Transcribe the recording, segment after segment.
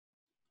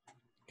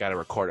Got to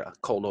record a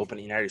cold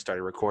opening. I already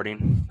started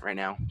recording right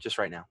now, just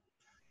right now.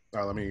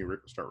 Let me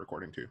start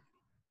recording too.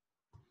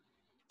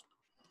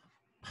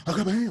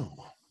 Okay, bam.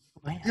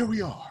 Here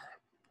we are.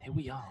 Here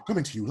we are.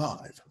 Coming to you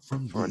live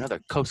from for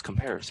another coast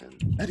comparison.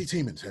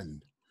 Entertainment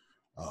and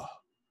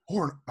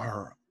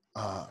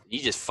You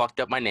just fucked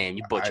up my name.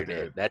 You butchered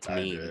it. That's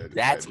mean.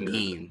 That's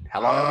mean.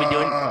 How long have we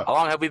doing? How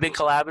long have we been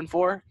collabing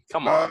for?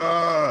 Come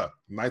on.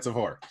 Nights of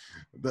Horror.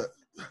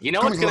 You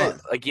know what's gonna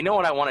like? You know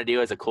what I want to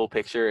do as a cool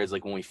picture is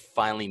like when we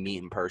finally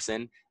meet in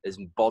person. Is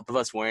both of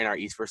us wearing our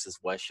East versus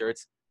West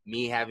shirts.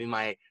 Me having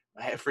my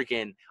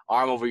freaking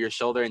arm over your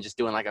shoulder and just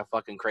doing like a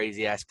fucking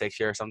crazy ass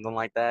picture or something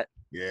like that.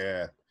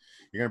 Yeah,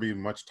 you're gonna be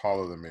much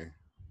taller than me.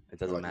 It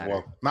doesn't matter.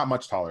 Well, not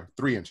much taller.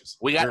 3 inches.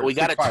 We got to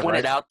twin it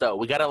right? out though.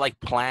 We got to like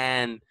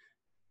plan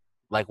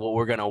like what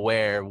we're gonna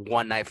wear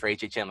one night for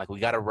HHN. Like we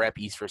got to rep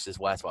East versus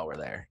West while we're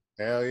there.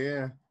 Hell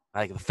yeah!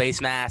 Like the face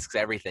masks,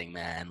 everything,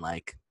 man.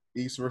 Like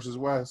East versus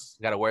West.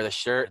 Got to wear the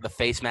shirt, the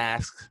face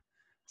mask,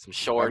 some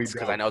shorts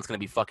because I know it's gonna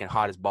be fucking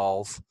hot as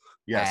balls.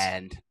 Yes.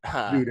 And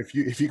dude, if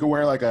you can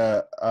wear like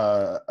a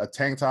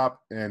tank top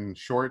and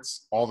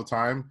shorts all the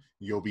time,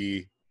 you'll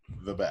be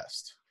the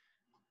best.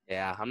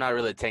 Yeah, I'm not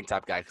really a tank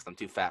top guy because I'm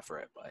too fat for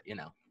it, but you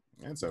know.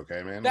 It's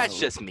okay, man. That's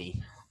just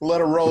me.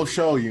 Let a roll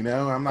show, you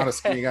know. I'm not a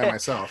skinny guy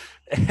myself.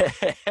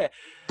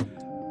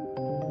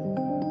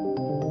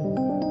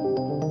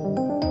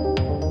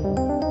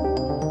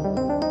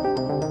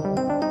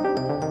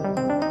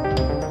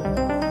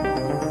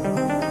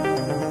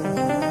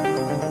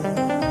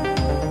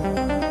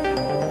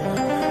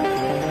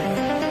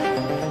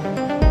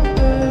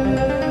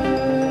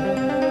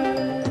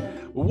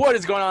 What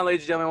is going on,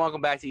 ladies and gentlemen?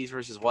 Welcome back to East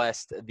versus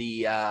West,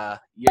 the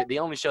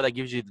only show that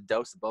gives you the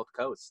dose of both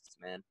coasts,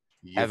 man.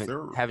 Yes,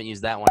 haven't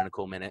used that one in a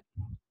cool minute.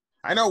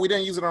 I know we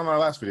didn't use it on our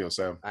last video,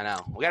 so I know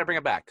we got to bring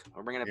it back.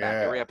 We're bringing it back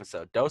every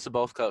episode. Dose of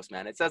both coasts,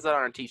 man. It says that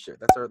on our T-shirt.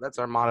 That's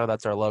our motto.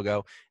 That's our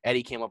logo.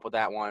 Eddie came up with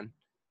that one,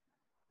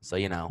 so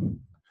you know.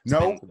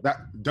 That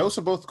dose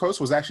of both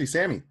coasts was actually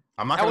Sammy.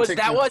 I'm not gonna take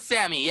that was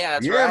Sammy. Yeah,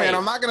 that's right. Yeah, man.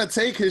 I'm not gonna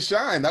take his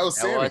shine. That was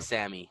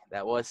Sammy.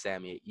 That was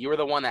Sammy. You were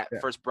the one that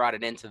first brought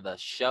it into the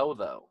show,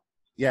 though.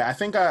 Yeah, I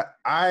think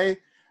I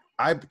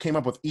came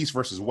up with East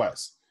versus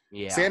West.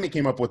 Yeah. Sammy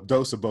came up with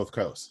dose of both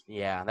coasts.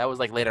 Yeah, that was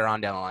like later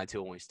on down the line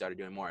too when we started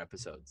doing more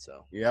episodes.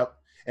 So. Yep.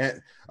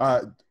 And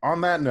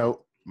on that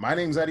note, my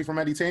name's Eddie from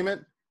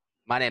Edutainment.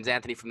 My name's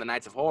Anthony from the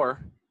Nights of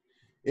Horror.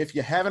 If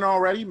you haven't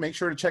already, make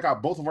sure to check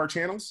out both of our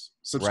channels.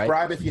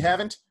 Subscribe if you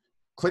haven't.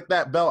 Click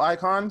that bell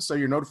icon so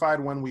you're notified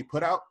when we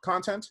put out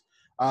content.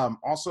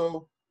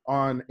 Also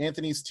on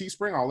Anthony's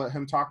Teespring, I'll let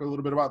him talk a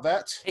little bit about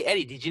that. Hey,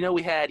 Eddie, did you know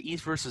we had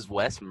East versus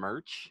West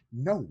merch?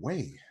 No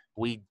way.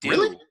 We do.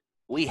 Really?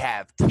 We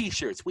have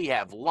T-shirts, we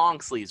have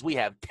long sleeves, we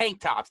have tank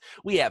tops,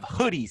 we have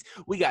hoodies,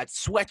 we got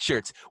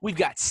sweatshirts, we've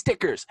got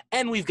stickers,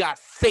 and we've got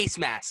face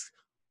masks.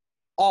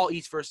 All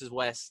East versus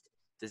West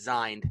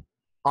designed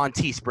on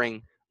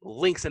Teespring.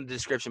 Links in the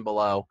description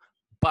below.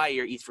 Buy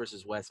your East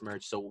versus West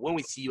merch. So when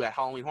we see you at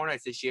Halloween Horror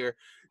Nights this year,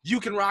 you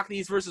can rock the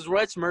East versus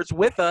West merch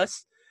with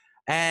us.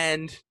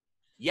 And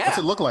yeah, what's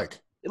it look like?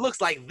 It looks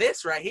like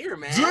this right here,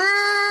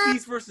 man.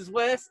 East versus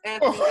West,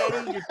 Anthony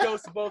Eddie, your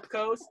dose of both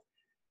coasts.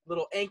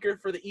 Little anchor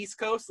for the East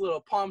Coast, little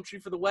palm tree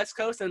for the West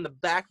Coast, and in the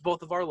back,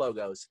 both of our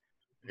logos.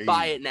 Hey.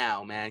 Buy it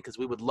now, man, because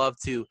we would love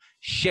to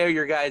share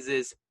your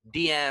guys'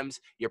 DMs,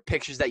 your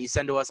pictures that you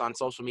send to us on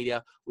social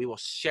media. We will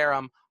share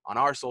them on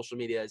our social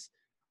medias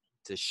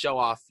to show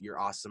off your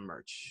awesome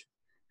merch.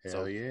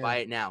 Hell yeah. Buy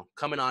it now.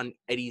 Coming on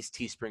Eddie's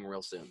Teespring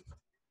real soon.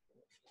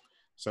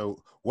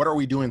 So what are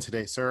we doing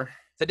today, sir?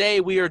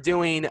 Today we are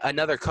doing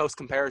another coast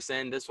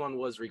comparison. This one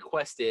was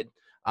requested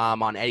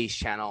on Eddie's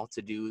channel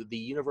to do the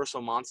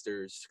Universal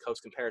Monsters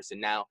coast comparison.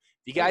 Now, if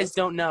you guys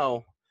don't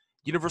know,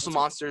 Universal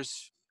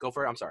Monsters, go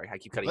for it. I'm sorry, I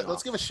keep cutting you off.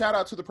 Let's give a shout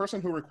out to the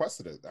person who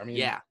requested it. I mean,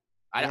 yeah,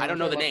 I don't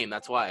know the name.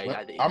 That's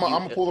why. I'm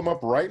gonna pull them up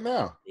right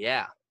now.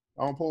 Yeah,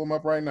 I'm gonna pull them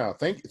up right now.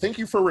 Thank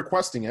you for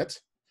requesting it.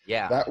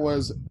 Yeah,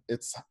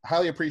 it's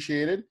highly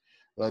appreciated.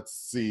 Let's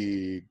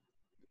see.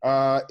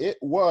 It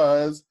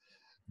was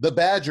the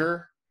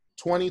Badger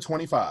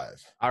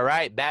 2025. All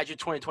right, Badger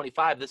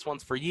 2025. This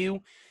one's for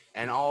you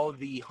and all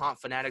the haunt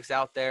fanatics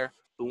out there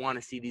who want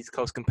to see these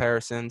coast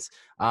comparisons.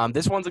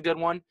 This one's a good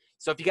one.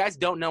 So if you guys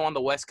don't know, on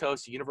the West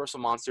Coast, Universal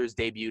Monsters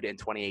debuted in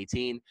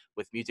 2018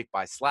 with music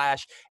by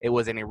Slash. It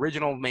was an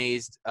original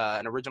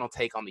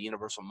take on the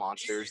Universal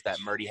Monsters that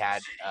Murdy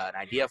had an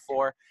idea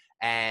for.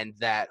 And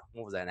what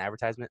was that, an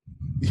advertisement?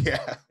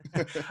 Yeah.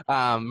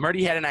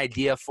 Murdy had an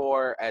idea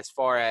for as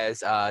far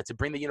as to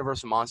bring the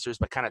Universal Monsters,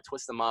 but kind of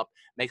twist them up,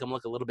 make them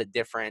look a little bit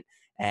different,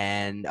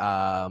 and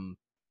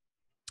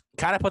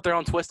kind of put their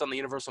own twist on the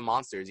Universal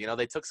Monsters. You know,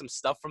 they took some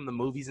stuff from the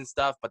movies and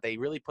stuff, but they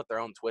really put their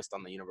own twist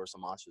on the Universal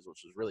Monsters,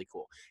 which was really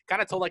cool.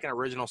 Kind of told like an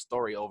original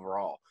story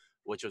overall,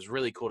 which was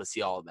really cool to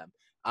see all of them.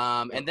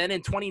 And then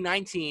in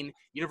 2019,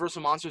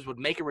 Universal Monsters would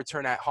make a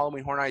return at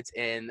Halloween Horror Nights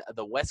in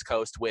the West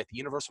Coast with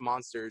Universal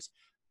Monsters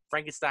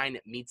Frankenstein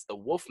Meets the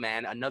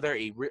Wolfman, another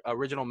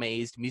original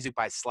mazed, music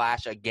by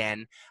Slash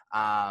again.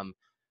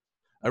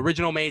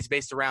 original maze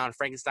based around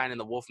Frankenstein and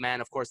the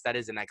Wolfman. Of course, that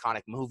is an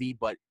iconic movie,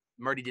 but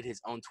Murdy did his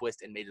own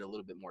twist and made it a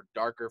little bit more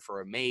darker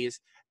for a maze.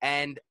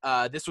 And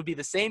this would be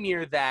the same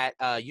year that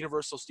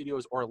Universal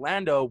Studios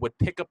Orlando would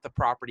pick up the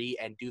property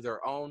and do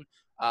their own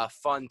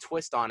fun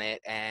twist on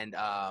it. And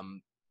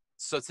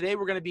so today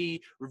we're going to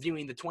be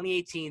reviewing the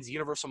 2018's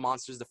Universal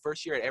Monsters, the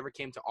first year it ever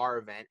came to our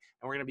event.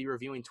 And we're going to be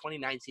reviewing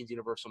 2019's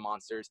Universal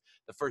Monsters,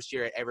 the first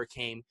year it ever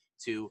came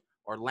to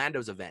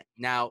Orlando's event.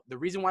 Now, the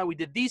reason why we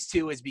did these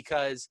two is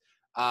because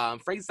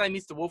Frankenstein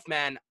Meets the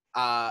Wolfman,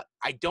 I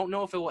don't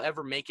know if it will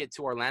ever make it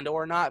to Orlando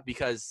or not,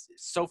 because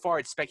so far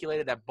it's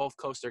speculated that both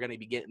coasts are going to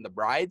be getting the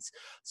brides.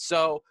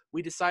 So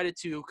we decided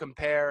to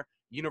compare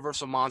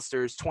Universal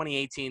Monsters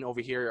 2018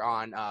 over here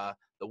on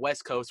the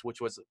West Coast,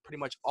 which was pretty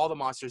much all the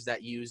monsters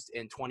that used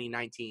in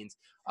 2019's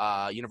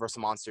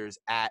Universal Monsters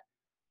at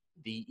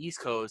the East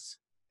Coast,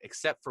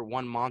 except for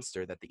one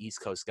monster that the East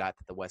Coast got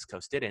that the West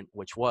Coast didn't,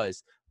 which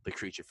was the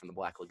creature from the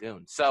Black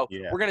Lagoon. So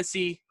we're going to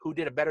see who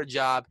did a better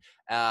job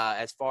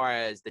as far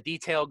as the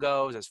detail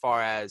goes, as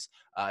far as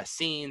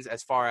scenes,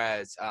 as far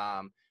as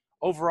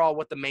overall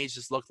what the maze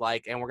just looked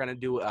like. And we're going to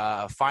do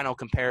a final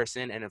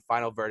comparison and a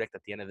final verdict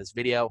at the end of this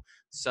video.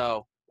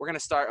 So we're going to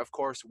start, of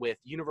course, with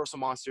Universal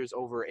Monsters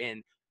over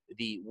in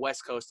the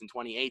West Coast in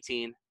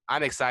 2018.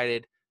 I'm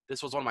excited.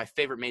 This was one of my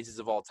favorite mazes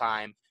of all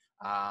time.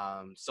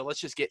 So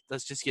let's just get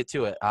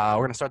to it. We're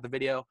going to start the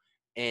video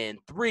in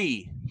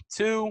 3,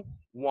 2,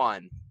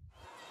 1.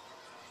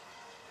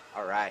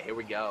 All right, here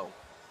we go.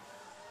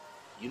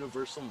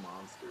 Universal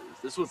Monsters.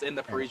 This was in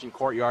the Parisian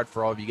Courtyard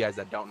for all of you guys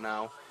that don't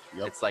know.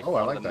 Yep. It's like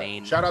one of the the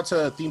main. Shout out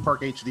to Theme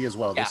Park HD as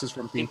well. Yeah, this is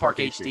from Theme Park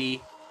HD.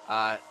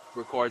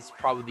 Records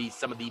probably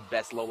some of the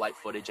best low light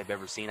footage I've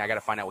ever seen. I got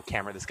to find out what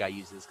camera this guy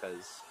uses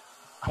because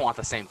I want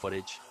the same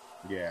footage.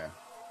 Yeah,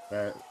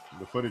 the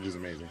footage is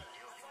amazing.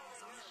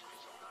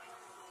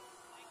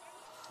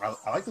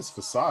 I like this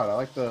facade. I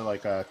like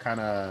the kind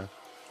of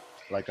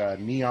like a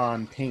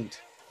neon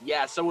paint.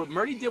 Yeah, so what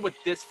Murdy did with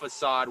this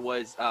facade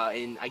was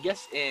in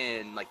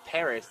like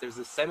Paris, there's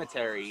a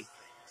cemetery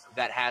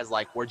that has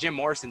like where Jim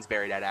Morrison's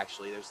buried at,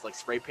 actually. There's like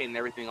spray paint and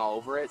everything all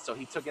over it. So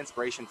he took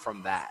inspiration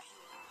from that.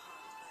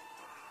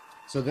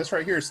 So this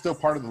right here is still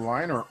part of the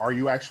line, or are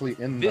you actually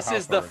in the house? This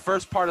is the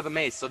first part of the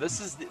maze. So this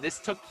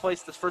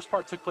first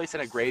part took place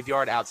in a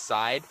graveyard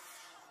outside.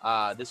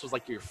 This was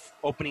like your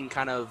opening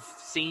kind of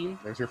scene.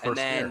 There's your and first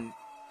then scare.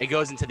 It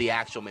goes into the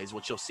actual maze,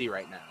 which you'll see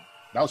right now.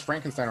 That was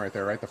Frankenstein right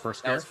there, right? The first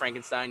scare? That was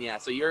Frankenstein, yeah.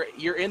 So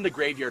you're in the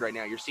graveyard right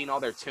now. You're seeing all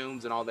their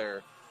tombs and all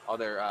their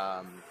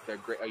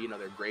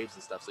graves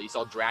and stuff. So you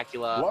saw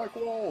Dracula. Black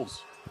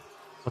walls.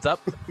 What's up?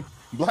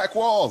 Black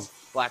walls.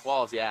 Black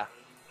walls, yeah.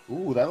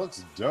 Ooh, that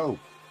looks dope.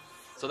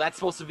 So that's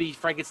supposed to be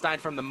Frankenstein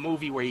from the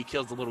movie where he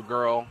kills the little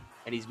girl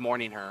and he's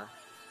mourning her.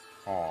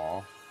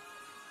 Aw.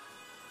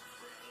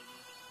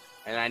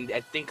 And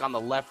I think on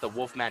the left, the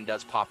Wolfman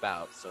does pop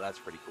out, so that's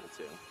pretty cool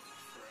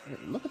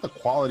too. Look at the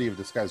quality of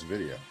this guy's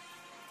video.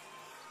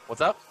 What's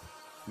up?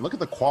 Look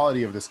at the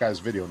quality of this guy's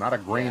video. Not a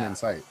grain in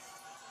sight.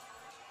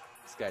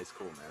 This guy's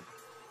cool, man.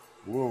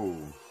 Whoa.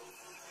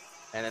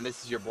 And then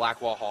this is your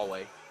black wall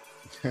hallway.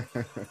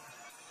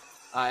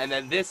 And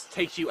then this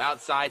takes you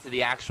outside to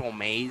the actual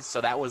maze. So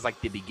that was like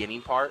the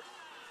beginning part.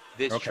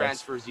 This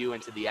transfers you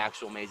into the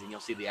actual maze, and you'll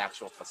see the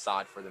actual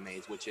facade for the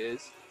maze, which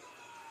is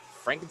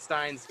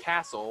Frankenstein's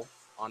castle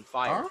on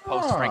fire,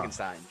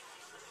 post-Frankenstein.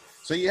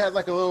 So you had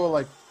like a little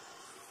like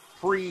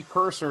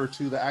precursor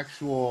to the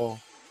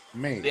actual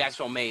maze. The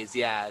actual maze,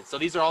 yeah. So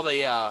these are all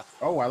the I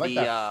like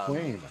that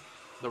flame.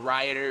 The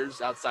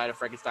rioters outside of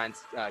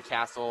Frankenstein's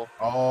castle.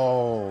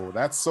 Oh,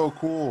 that's so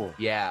cool.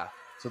 Yeah.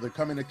 So they're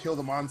coming to kill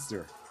the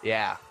monster.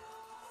 Yeah.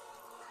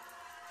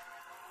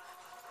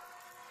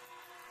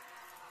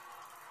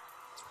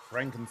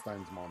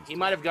 Frankenstein's monster. He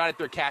might have got it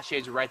through a cache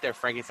agent right there.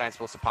 Frankenstein's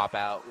supposed to pop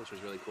out, which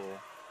was really cool.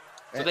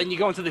 So then you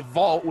go into the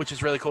vault, which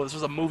is really cool. This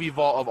was a movie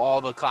vault of all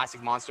the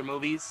classic monster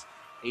movies.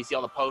 And you see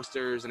all the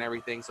posters and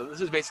everything. So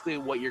this is basically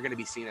what you're going to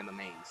be seeing in the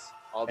maze.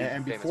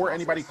 And before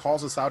anybody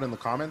calls us out in the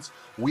comments,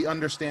 we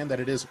understand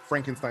that it is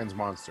Frankenstein's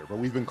monster, but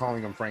we've been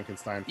calling him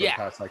Frankenstein for the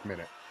past like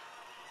minute.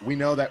 We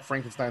know that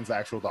Frankenstein's the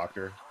actual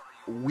doctor.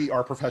 We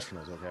are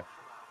professionals, okay?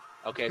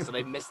 Okay, so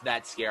they missed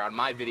that scare. On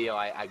my video,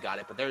 I got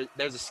it. But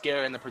there's a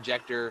scare in the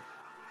projector.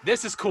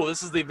 This is cool.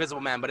 This is the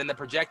Invisible Man. But in the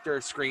projector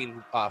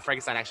screen,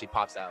 Frankenstein actually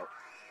pops out.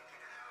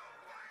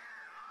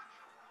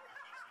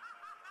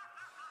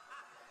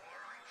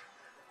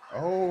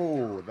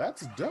 Oh,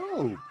 that's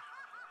dope.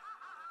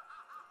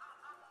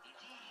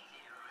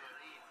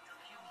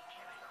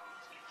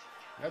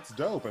 That's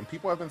dope. And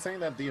people have been saying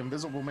that the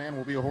Invisible Man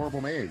will be a horrible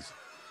maze.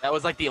 That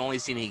was like the only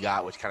scene he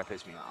got, which kind of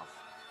pissed me off.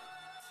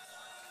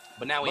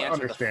 But now we enter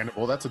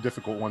understandable. That's a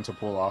difficult one to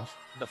pull off.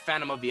 The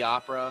Phantom of the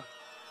Opera.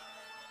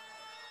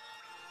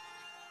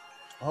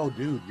 Oh,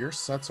 dude, your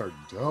sets are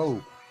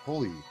dope.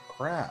 Holy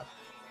crap.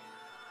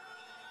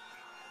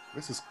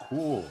 This is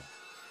cool.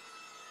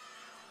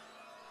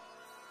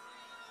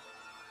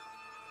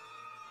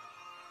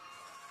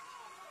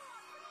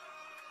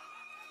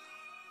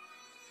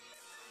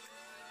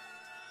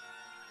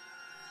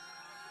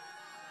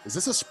 Is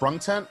this a sprung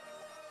tent?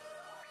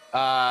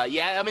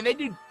 Yeah, I mean they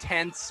do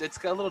tents. It's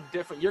got a little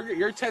different.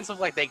 Your tents look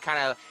like they kind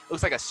of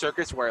looks like a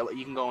circus where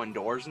you can go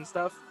indoors and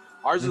stuff.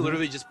 Ours are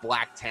literally just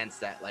black tents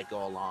that like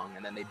go along,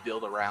 and then they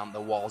build around the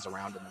walls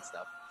around them and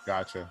stuff.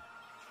 Gotcha.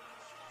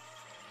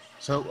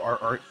 So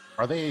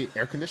are they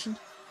air conditioned?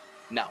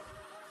 No.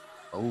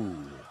 Oh.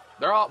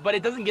 They're all, but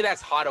it doesn't get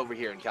as hot over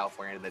here in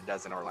California than it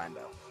does in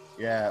Orlando.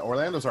 Yeah,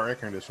 Orlando's are air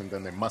conditioned,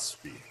 then they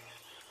must be.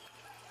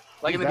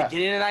 Like in the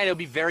beginning of the night, it'll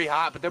be very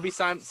hot, but there'll be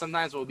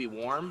sometimes it'll be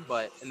warm.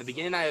 But in the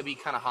beginning of the night, it'll be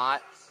kind of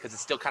hot because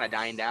it's still kind of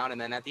dying down. And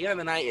then at the end of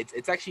the night,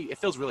 it's actually it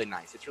feels really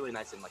nice. It's really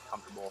nice and like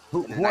comfortable.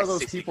 Who are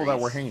those people that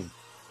were hanging?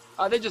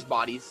 They're just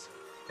bodies.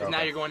 Because Okay.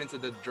 now you're going into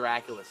the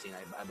Dracula scene,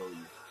 I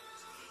believe.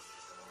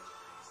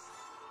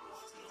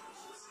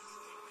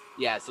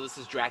 Yeah, so this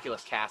is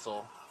Dracula's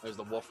castle. There's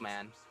the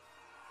Wolfman.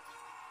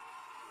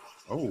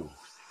 Oh.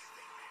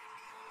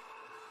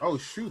 Oh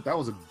shoot, that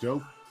was a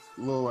dope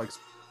little like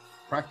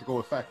practical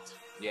effect.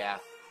 Yeah.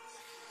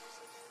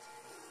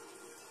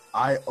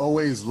 I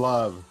always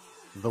love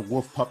the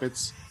wolf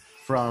puppets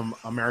from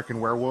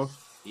American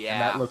Werewolf. Yeah.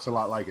 And that looks a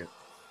lot like it.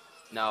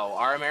 No,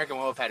 our American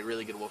Werewolf had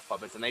really good wolf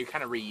puppets, and they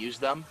kind of reused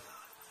them,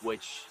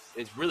 which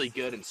is really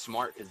good and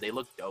smart because they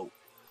look dope.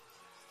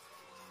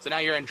 So now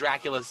you're in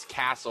Dracula's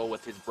castle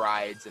with his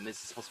brides, and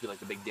this is supposed to be like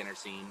the big dinner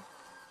scene.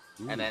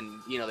 Ooh. And then,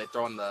 they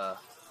throw in the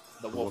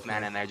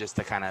Wolfman in there just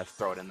to kind of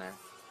throw it in there.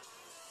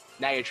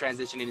 Now you're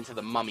transitioning into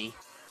the Mummy.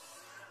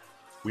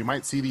 We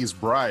might see these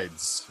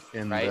brides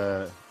in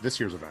this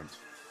year's event.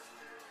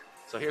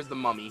 So here's the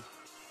Mummy.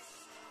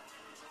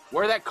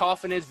 Where that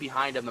coffin is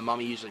behind him, the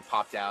Mummy usually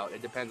popped out.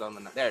 It depends on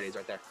the... There it is,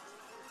 right there.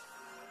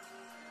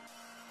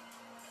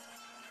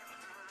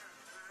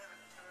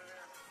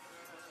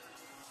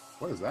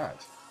 What is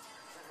that?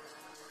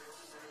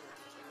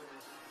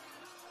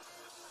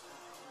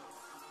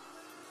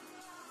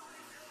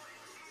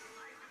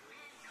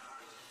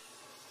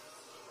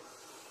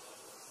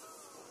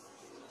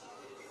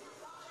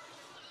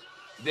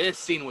 This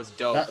scene was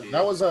dope, dude.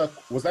 That was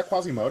that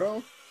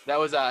Quasimodo? That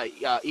was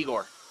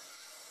Igor.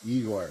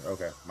 Igor,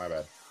 okay, my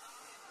bad.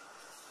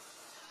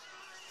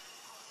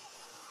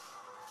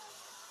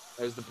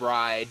 There's the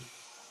bride.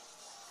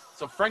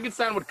 So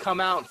Frankenstein would come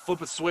out and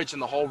flip a switch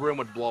and the whole room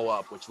would blow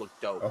up, which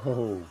looked dope.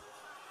 Oh,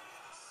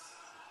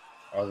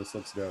 this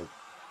looks dope.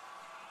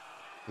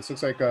 This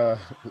looks like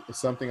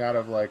something out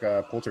of like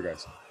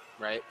Poltergeist.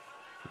 Right.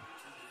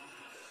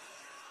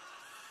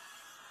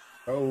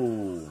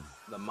 Oh.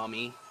 The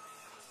Mummy.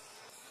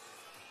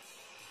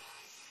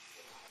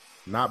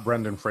 Not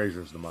Brendan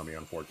Fraser's The Mummy,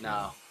 unfortunately.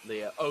 No,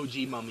 the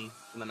OG Mummy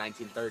from the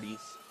 1930s.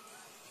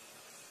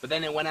 But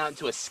then it went out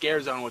into a scare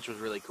zone, which was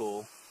really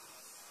cool.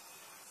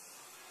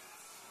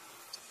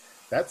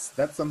 That's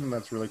something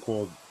that's really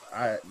cool.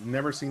 I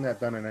never seen that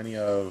done in any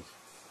of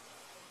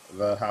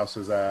the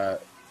houses at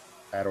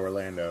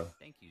Orlando.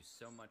 Thank you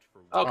so much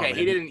for. Okay,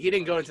 he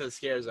didn't go into the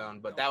scare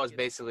zone, but that was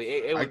basically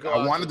it.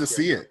 I wanted to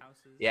see it.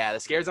 Yeah, the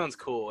scare zone's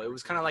cool. It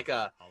was kind of like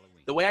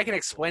the way I can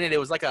explain it. It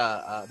was like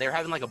they were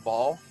having like a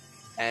ball,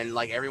 and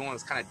like everyone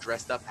was kind of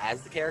dressed up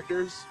as the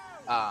characters.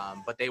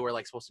 But they were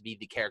like supposed to be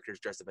the characters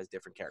dressed up as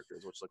different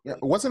characters, which looked really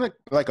cool. Wasn't it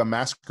like a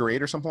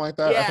masquerade or something like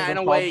that? Yeah, in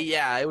a way,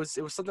 yeah. It was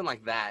something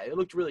like that. It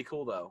looked really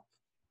cool though.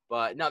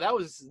 But no, that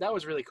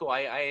was really cool.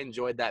 I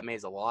enjoyed that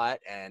maze a lot,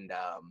 and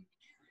I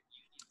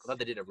thought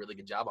they did a really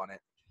good job on it.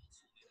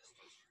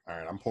 All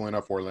right, I'm pulling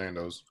up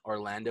Orlando's.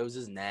 Orlando's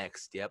is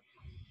next. Yep.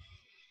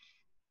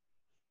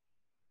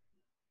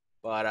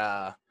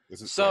 But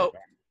this is so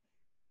great.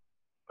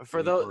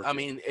 for those, I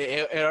mean,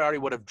 it already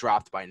would have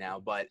dropped by now,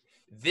 but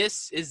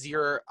this is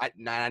your. I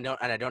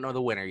don't know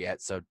the winner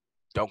yet, so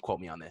don't quote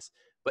me on this.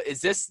 But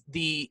is this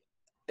the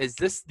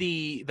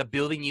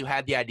building you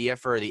had the idea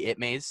for the It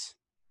Maze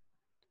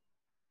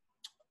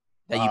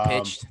that you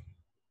pitched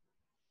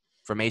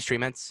for Maze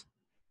Treatments?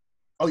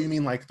 Oh, you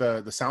mean like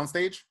the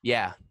soundstage?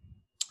 Yeah.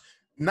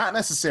 Not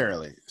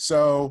necessarily.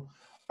 So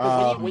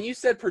when you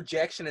said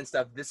projection and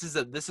stuff, this is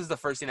the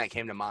first thing that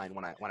came to mind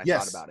when I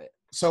thought about it.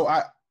 So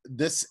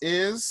this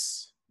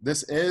is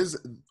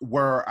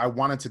where I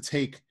wanted to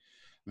take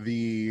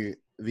the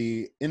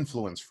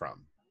influence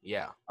from.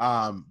 Yeah.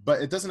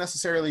 But it doesn't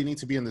necessarily need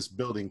to be in this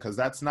building because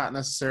that's not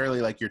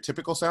necessarily like your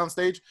typical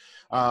soundstage.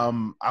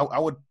 I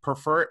would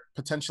prefer it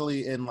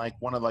potentially in like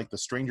one of like the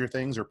Stranger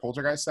Things or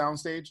Poltergeist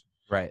soundstage.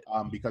 Right.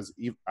 Because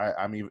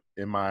I'm even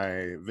in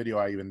my video,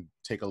 I even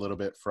take a little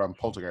bit from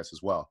Poltergeist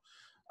as well.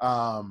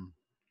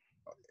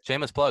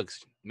 Shameless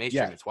plugs. Maze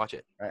Treatments, watch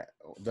it.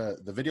 The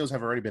videos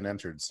have already been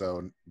entered,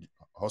 so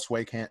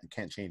Josue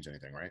can't change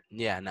anything, right?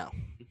 Yeah, no.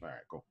 All right,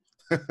 cool.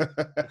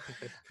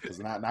 Because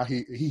now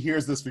he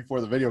hears this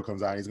before the video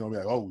comes out. He's gonna be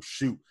like, "Oh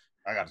shoot,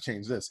 I got to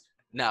change this."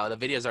 No, the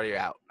video's already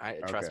out.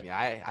 Trust me,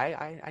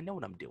 I know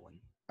what I'm doing.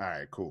 All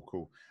right,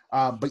 cool.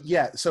 But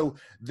yeah, so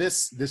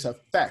this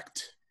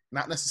effect,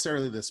 not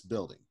necessarily this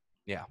building.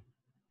 Yeah.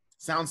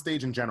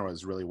 Soundstage in general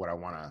is really what I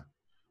wanna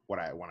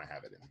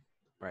have it in.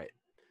 Right.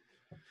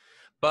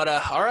 But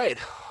all right,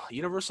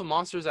 Universal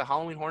Monsters at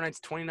Halloween Horror Nights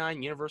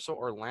 29, Universal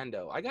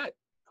Orlando. I got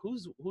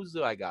who's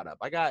do I got up?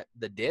 I got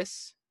the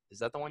Dis. Is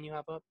that the one you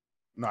have up?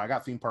 No, I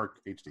got Theme Park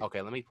HD.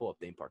 Okay, let me pull up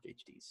Theme Park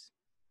HDs.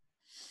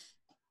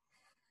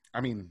 I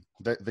mean,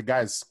 the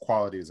guy's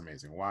quality is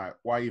amazing.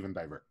 Why even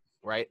divert?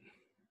 Right.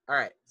 All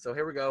right. So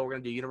here we go. We're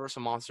gonna do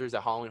Universal Monsters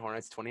at Halloween Horror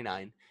Nights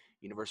 29,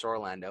 Universal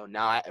Orlando.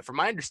 Now, from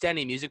my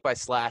understanding, music by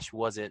Slash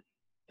wasn't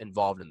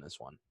involved in this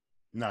one.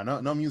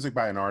 No music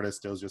by an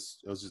artist. It was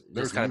just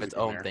kind of its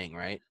own thing,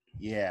 right?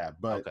 Yeah,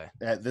 but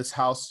this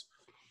house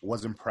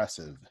was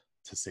impressive,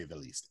 to say the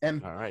least.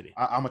 And alrighty.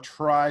 I'm gonna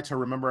try to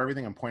remember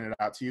everything and point it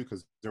out to you,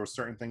 because there were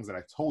certain things that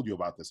I told you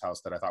about this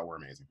house that I thought were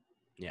amazing.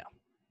 Yeah.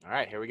 All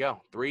right, here we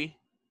go. 3,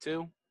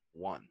 2,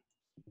 1.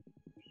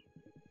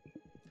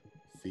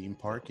 Theme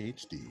Park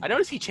HD. I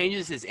noticed he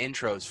changes his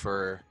intros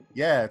for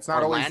it's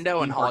not Orlando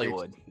always and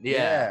Hollywood.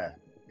 Yeah,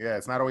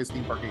 it's not always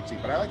Theme Park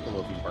HD, but I like the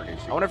little Theme Park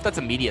HD. I wonder if that's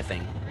a media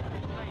thing.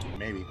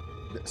 Maybe.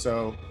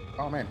 So,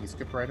 oh man, he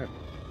skipped right in.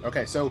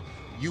 Okay, so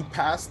you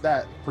passed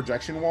that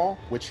projection wall,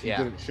 which he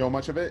didn't show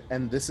much of it,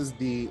 and this is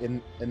the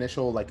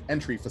initial like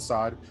entry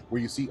facade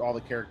where you see all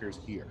the characters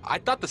here. I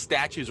thought the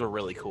statues were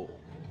really cool.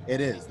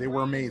 It is. They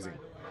were amazing.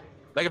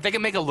 Like if they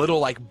could make a little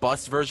like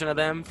bust version of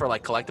them for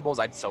like collectibles,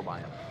 I'd so buy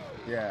them.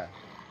 Yeah.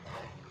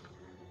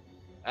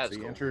 That's so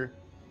you cool. enter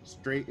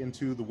straight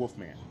into the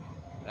Wolfman.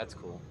 That's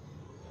cool.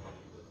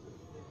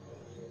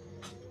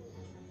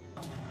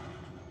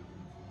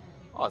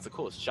 Oh, it's a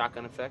cool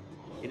shotgun effect.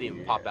 He didn't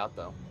even pop out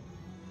though.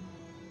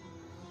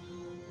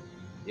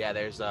 Yeah,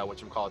 there's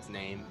whatchamacallit's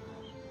name.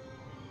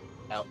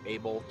 A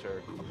Bolt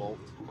or a Bolt.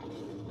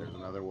 There's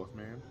another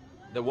Wolfman.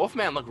 The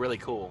Wolfman looked really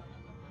cool.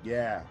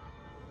 Yeah.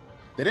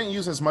 They didn't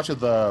use as much of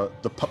the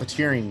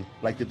puppeteering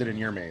like they did in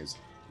your maze.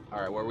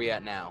 All right, where are we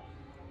at now?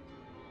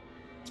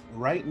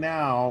 Right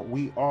now,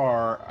 we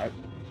are...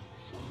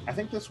 I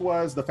think this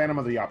was the Phantom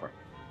of the Opera.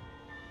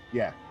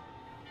 Yeah.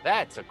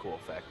 That's a cool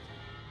effect.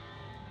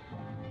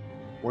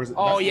 Or is it,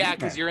 oh, yeah,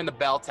 because you're in the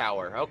bell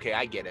tower. Okay,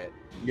 I get it.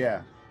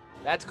 Yeah.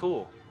 That's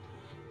cool.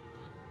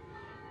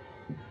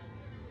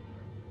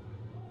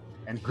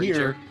 And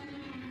here,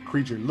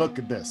 Creature, look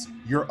at this.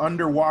 You're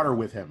underwater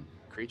with him.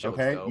 Creature,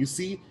 okay? You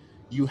see,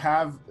 you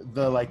have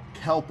the like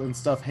kelp and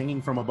stuff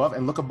hanging from above,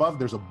 and look above,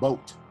 there's a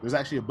boat. There's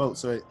actually a boat.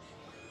 So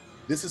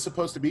this is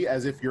supposed to be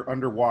as if you're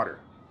underwater.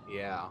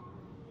 Yeah.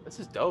 This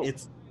is dope.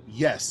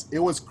 Yes, it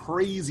was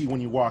crazy when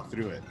you walk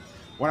through it.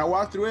 When I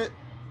walked through it,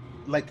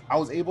 like I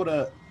was able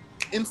to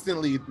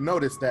instantly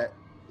notice that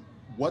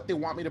what they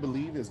want me to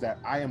believe is that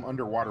I am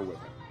underwater with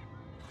him.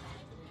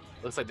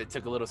 Looks like they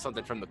took a little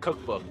something from the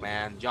cookbook,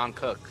 man. John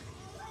Cook.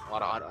 A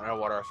lot of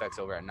underwater effects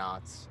over at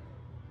Knott's.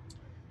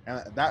 And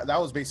that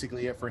was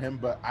basically it for him,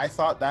 but I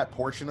thought that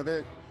portion of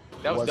it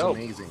was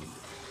amazing.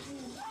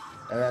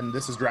 And then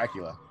this is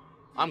Dracula.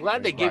 I'm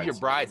glad they give your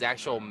brides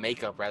actual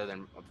makeup rather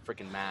than a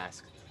freaking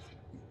mask.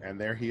 And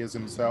there he is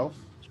himself.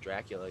 It's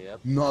Dracula, yep.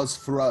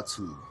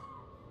 Nosferatu.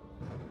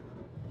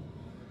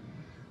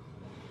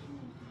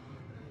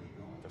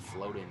 They're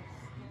floating.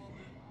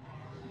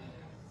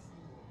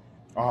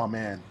 Oh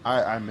man,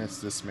 I miss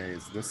this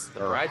maze. The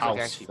brides look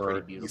actually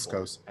pretty beautiful. East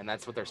Coast. And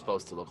that's what they're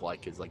supposed to look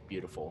like, is like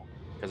beautiful.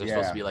 Because they're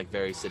supposed to be like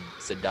very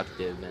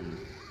seductive and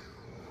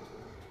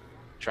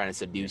trying to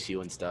seduce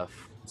you and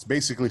stuff. It's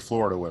basically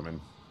Florida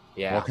women.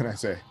 Yeah. What can I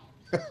say?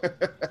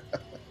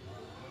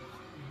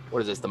 What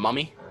is this, the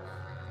Mummy?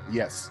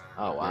 Yes.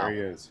 Oh, wow. There he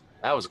is.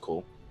 That was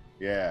cool.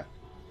 Yeah.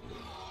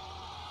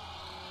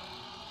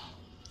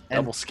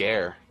 Double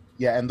scare.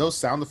 Yeah, and those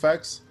sound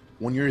effects,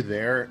 when you're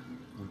there,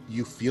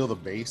 you feel the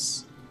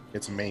bass.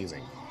 It's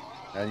amazing.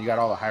 And you got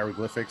all the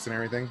hieroglyphics and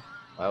everything.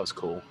 That was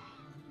cool.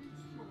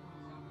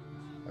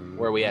 And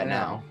where are we at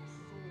now?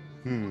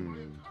 I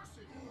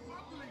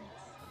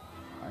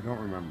don't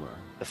remember.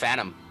 The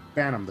Phantom.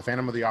 The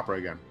Phantom of the Opera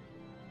again.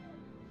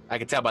 I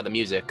can tell by the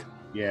music.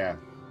 Yeah.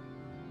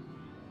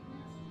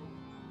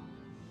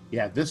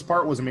 Yeah, this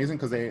part was amazing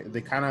because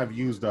they kind of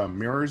used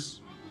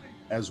mirrors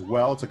as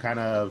well to kind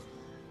of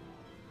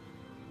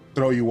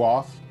throw you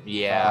off.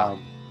 Yeah.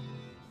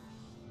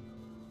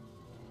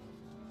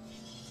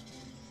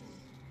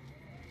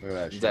 Look at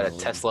that. Is that a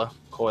Tesla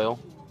coil?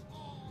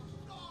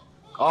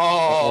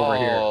 Oh, over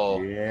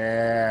here.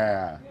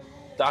 Yeah.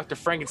 Dr.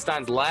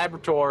 Frankenstein's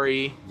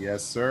laboratory.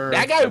 Yes, sir.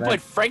 That guy who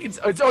played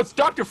Frankenstein. Oh, it's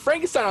Dr.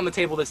 Frankenstein on the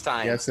table this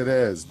time. Yes, it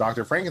is.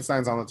 Dr.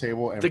 Frankenstein's on the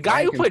table. And the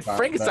guy who played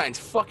Frankenstein's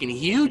fucking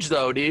huge,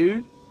 though,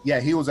 dude. Yeah,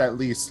 he was at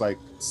least like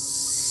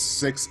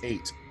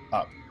 6'8"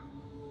 up.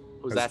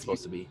 Who's that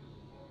supposed to be?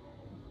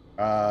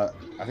 I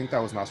think that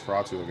was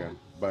Nosferatu again,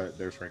 but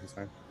there's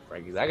Frankenstein.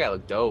 That guy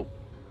looked dope.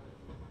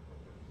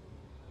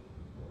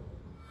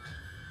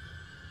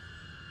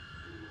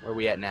 Where are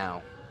we at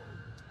now?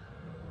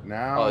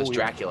 Now it's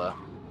Dracula.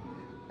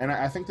 And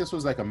I think this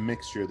was like a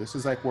mixture. This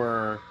is like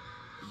where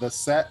the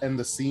set and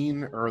the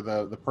scene, or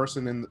the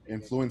person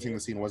influencing the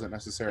scene, wasn't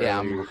necessarily... Yeah,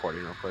 I'm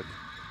recording real quick.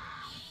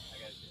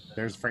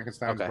 There's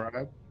Frankenstein's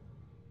bride.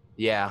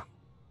 Yeah.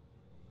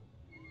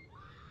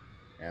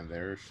 And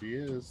there she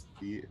is,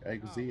 the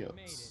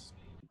Exeos.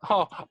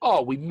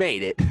 Oh, we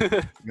made it.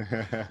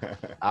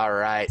 All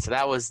right. So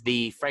that was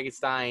the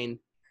Frankenstein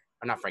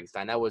or not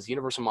Frankenstein. That was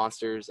Universal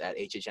Monsters at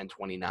HHN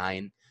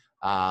 29.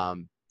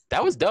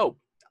 That was dope.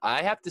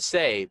 I have to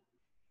say,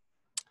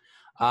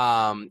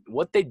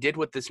 what they did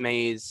with this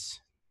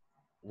maze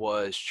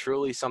was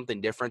truly something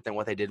different than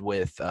what they did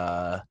with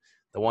the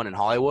one in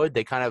Hollywood.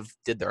 They kind of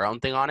did their own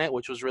thing on it,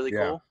 which was really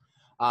cool.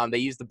 They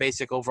used the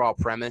basic overall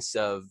premise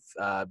of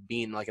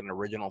being like an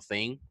original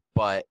thing,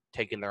 but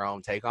taking their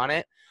own take on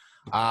it.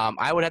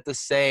 I would have to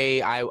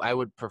say I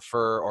would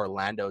prefer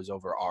Orlando's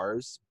over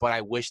ours, but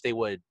I wish they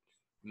would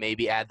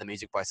maybe add the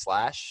music by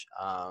Slash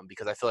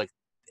because I feel like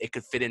it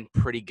could fit in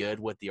pretty good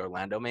with the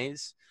Orlando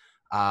maze.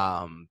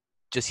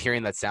 Just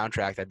hearing that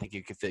soundtrack, I think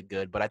it could fit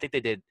good. But I think they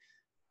did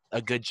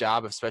a good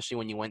job, especially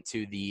when you went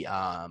to the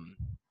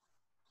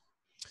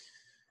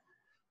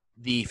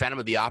Phantom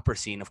of the Opera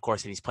scene, of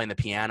course, and he's playing the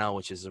piano,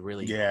 which is a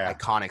really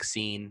iconic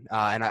scene.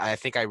 And I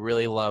think I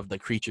really loved the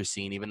creature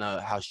scene, even though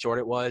how short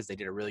it was. They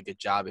did a really good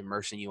job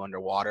immersing you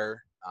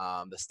underwater.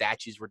 The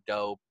statues were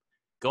dope.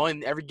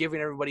 Giving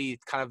everybody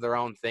kind of their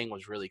own thing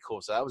was really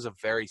cool. So that was a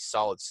very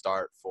solid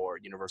start for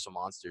Universal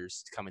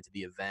Monsters coming to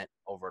the event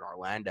over in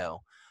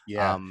Orlando.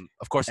 Yeah.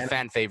 Of course, a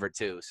fan favorite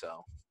too.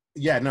 So.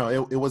 Yeah, no,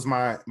 it was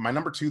my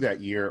number 2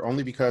 that year,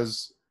 only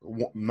because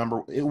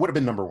it would have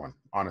been number 1,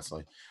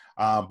 honestly.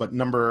 But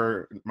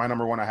my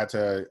number 1, I had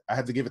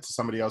to give it to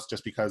somebody else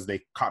just because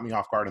they caught me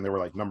off guard and they were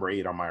like number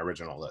 8 on my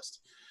original list.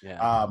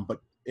 Yeah.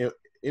 But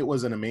it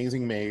was an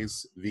amazing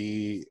maze.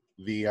 The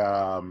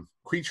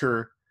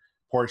creature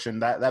portion,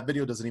 that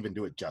video doesn't even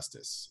do it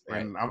justice.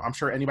 Right. And I'm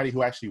sure anybody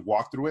who actually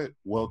walked through it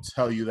will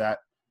tell you that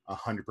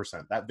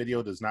 100%. That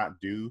video does not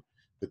do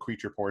the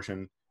creature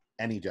portion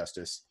any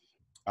justice.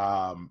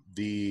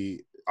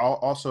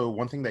 Also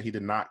one thing that he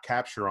did not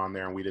capture on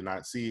there and we did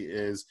not see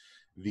is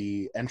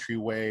the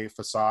entryway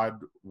facade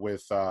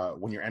with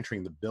when you're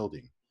entering the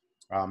building,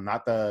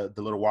 not the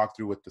little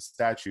walkthrough with the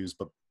statues,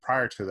 but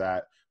prior to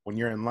that, when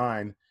you're in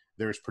line,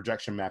 there's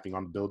projection mapping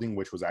on the building,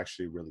 which was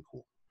actually really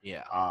cool.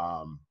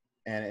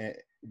 And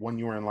when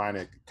you were in line,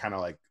 it kind of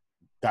like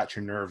got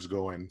your nerves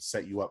going,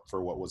 set you up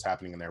for what was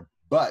happening in there.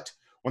 But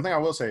one thing I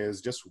will say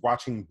is just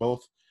watching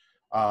both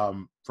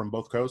from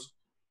both coasts,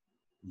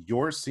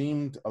 yours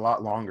seemed a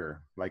lot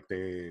longer. Like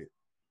they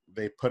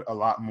put a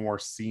lot more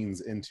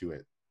scenes into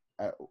it.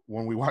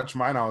 When we watched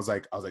mine, I was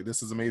like,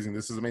 this is amazing.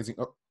 This is amazing.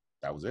 Oh,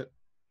 that was it.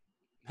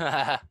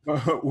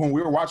 When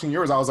we were watching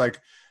yours, I was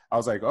like,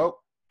 oh,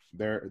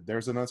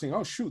 there's another scene.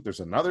 Oh shoot, there's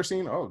another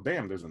scene. Oh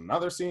damn, there's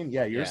another scene.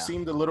 Yeah, yours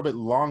seemed a little bit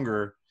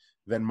longer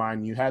than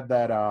mine. You had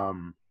that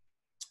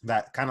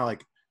that kind of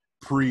like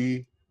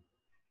pre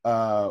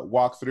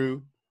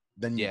walkthrough,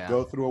 then you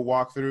go through a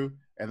walkthrough,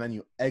 and then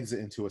you exit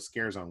into a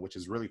scare zone, which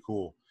is really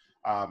cool.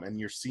 And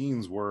your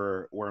scenes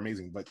were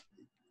amazing, but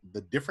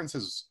the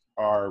differences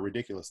are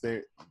ridiculous.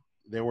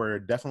 They were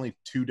definitely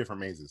 2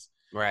 different mazes.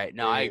 Right.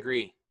 No, I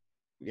agree.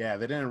 Yeah,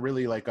 they didn't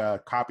really like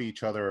copy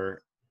each other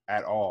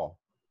at all.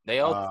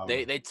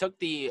 They took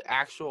the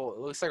actual. It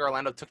looks like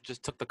Orlando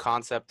took the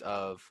concept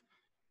of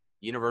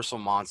Universal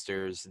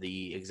Monsters,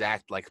 the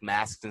exact like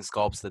masks and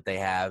sculpts that they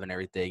have and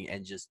everything,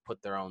 and just put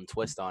their own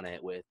twist on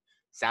it with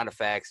sound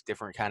effects,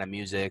 different kind of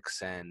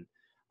musics, and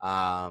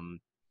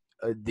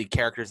the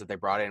characters that they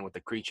brought in with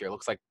the creature. It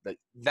looks like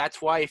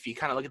that's why if you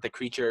kind of look at the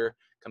creature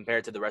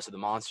compared to the rest of the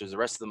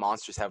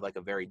monsters have like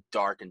a very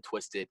dark and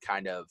twisted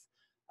kind of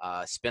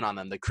spin on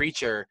them. The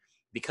creature,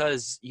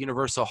 because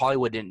Universal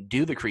Hollywood didn't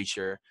do the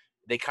creature,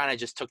 they kind of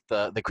just took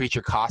the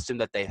creature costume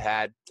that they've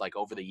had like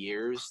over the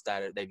years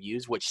that they've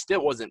used, which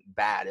still wasn't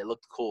bad. It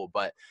looked cool,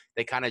 but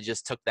they kind of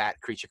just took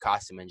that creature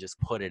costume and just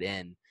put it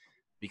in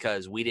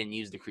because we didn't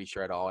use the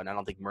creature at all. And I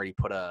don't think Murray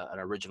put an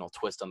original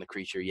twist on the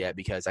creature yet,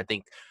 because I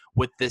think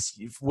with this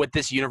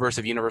universe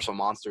of Universal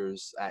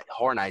Monsters at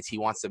Horror Nights, he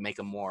wants to make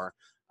them more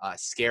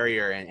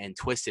scarier and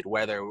twisted,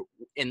 whether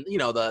in,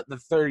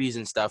 the 30s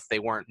and stuff, they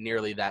weren't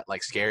nearly that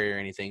like scary or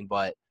anything,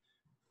 but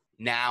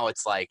now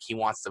it's like he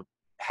wants to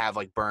have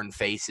like burned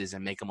faces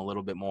and make them a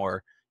little bit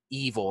more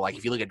evil. Like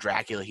if you look at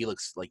Dracula, he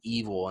looks like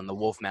evil, and the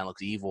Wolfman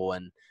looks evil,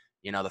 and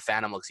the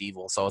Phantom looks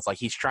evil. So it's like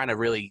he's trying to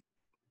really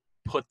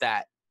put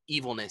that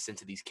evilness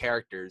into these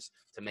characters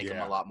to make them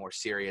a lot more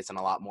serious and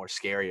a lot more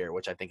scarier,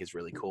 which I think is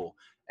really cool.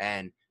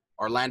 And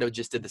Orlando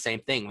just did the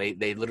same thing.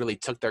 They literally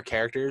took their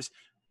characters,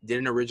 did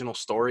an original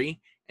story,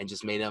 and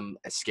just made them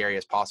as scary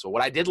as possible.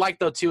 What I did like,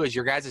 though, too, is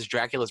your guys'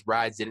 Dracula's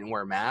brides didn't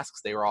wear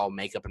masks. They were all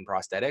makeup and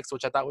prosthetics,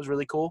 which I thought was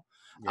really cool.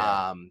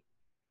 Yeah.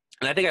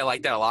 And I think I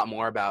like that a lot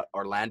more about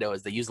Orlando,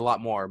 is they use a lot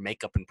more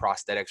makeup and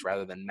prosthetics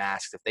rather than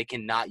masks. If they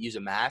cannot use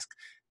a mask,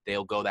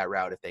 they'll go that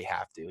route if they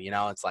have to.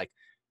 It's like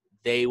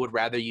they would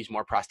rather use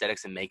more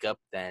prosthetics and makeup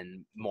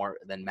than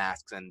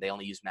masks, and they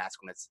only use masks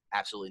when it's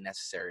absolutely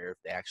necessary or if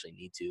they actually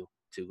need to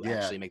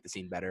actually make the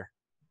scene better.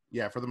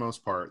 Yeah, for the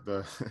most part,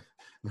 the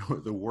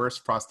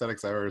worst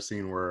prosthetics I've ever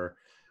seen were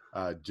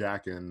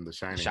Jack in The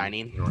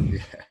Shining.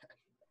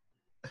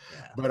 Yeah.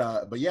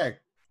 But yeah,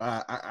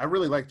 I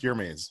really liked your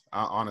maze,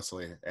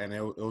 honestly, and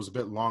it was a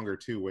bit longer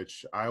too,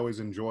 which I always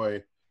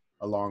enjoy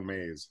a long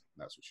maze.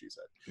 That's what she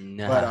said.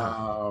 No. But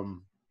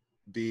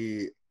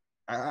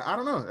I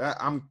don't know.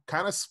 I'm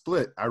kind of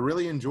split. I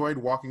really enjoyed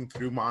walking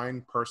through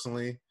mine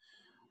personally,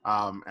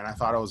 and I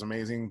thought it was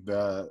amazing.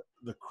 The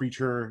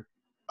creature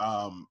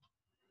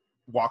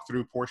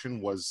walkthrough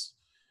portion was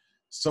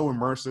so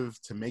immersive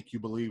to make you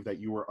believe that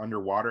you were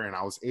underwater, and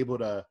I was able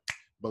to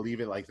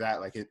believe it like that.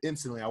 Like, it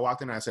instantly, I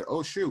walked in and I said,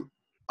 "Oh shoot,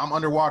 I'm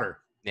underwater.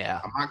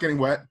 Yeah, I'm not getting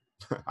wet.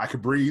 I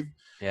could breathe.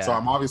 yeah. So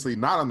I'm obviously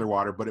not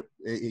underwater." But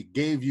it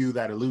gave you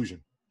that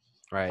illusion,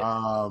 Right.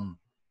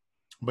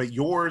 But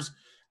yours,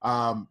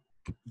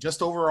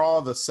 just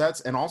overall the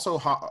sets, and also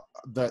how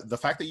the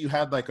fact that you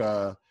had like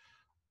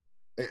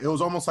it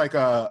was almost like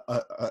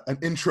an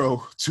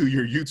intro to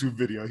your YouTube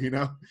video, you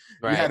know?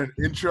 Right. You had an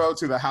intro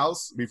to the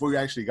house before you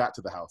actually got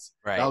to the house.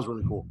 Right. That was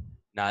really cool.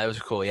 No, that was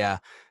cool. Yeah.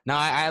 No,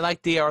 I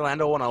like the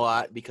Orlando one a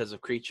lot because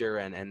of Creature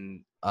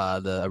and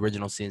the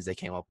original scenes they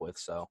came up with.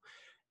 So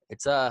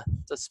it's a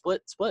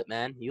split,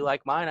 man. You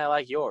like mine, I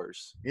like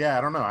yours. Yeah,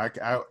 I don't know.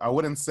 I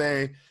wouldn't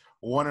say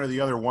one or the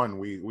other one.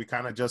 We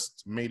kind of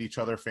just made each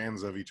other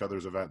fans of each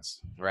other's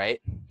events. Right.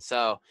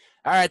 So,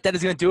 all right, that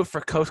is going to do it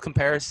for Coast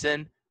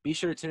Comparison. Be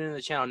sure to tune into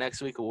the channel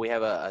next week where we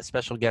have a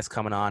special guest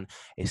coming on,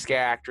 a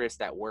scare actress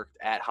that worked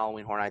at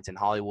Halloween Horror Nights in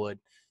Hollywood.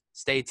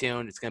 Stay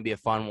tuned. It's going to be a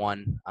fun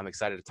one. I'm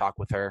excited to talk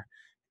with her.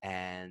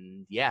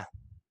 And, yeah,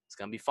 it's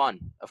going to be fun.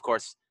 Of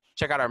course,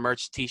 check out our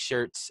merch,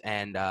 T-shirts,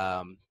 and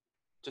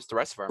just the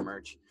rest of our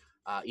merch.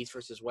 East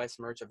versus West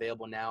merch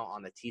available now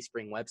on the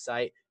Teespring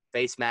website.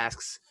 Face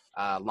masks,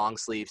 long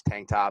sleeves,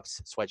 tank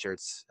tops,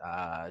 sweatshirts,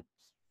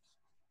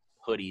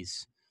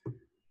 hoodies,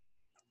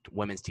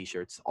 women's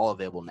T-shirts, all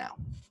available now.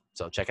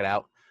 So check it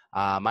out.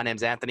 My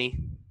name's Anthony.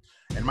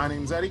 And my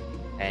name's Eddie.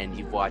 And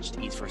you've watched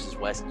East versus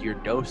West, your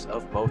dose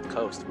of both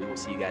coasts. We will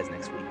see you guys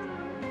next week.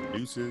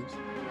 Deuces.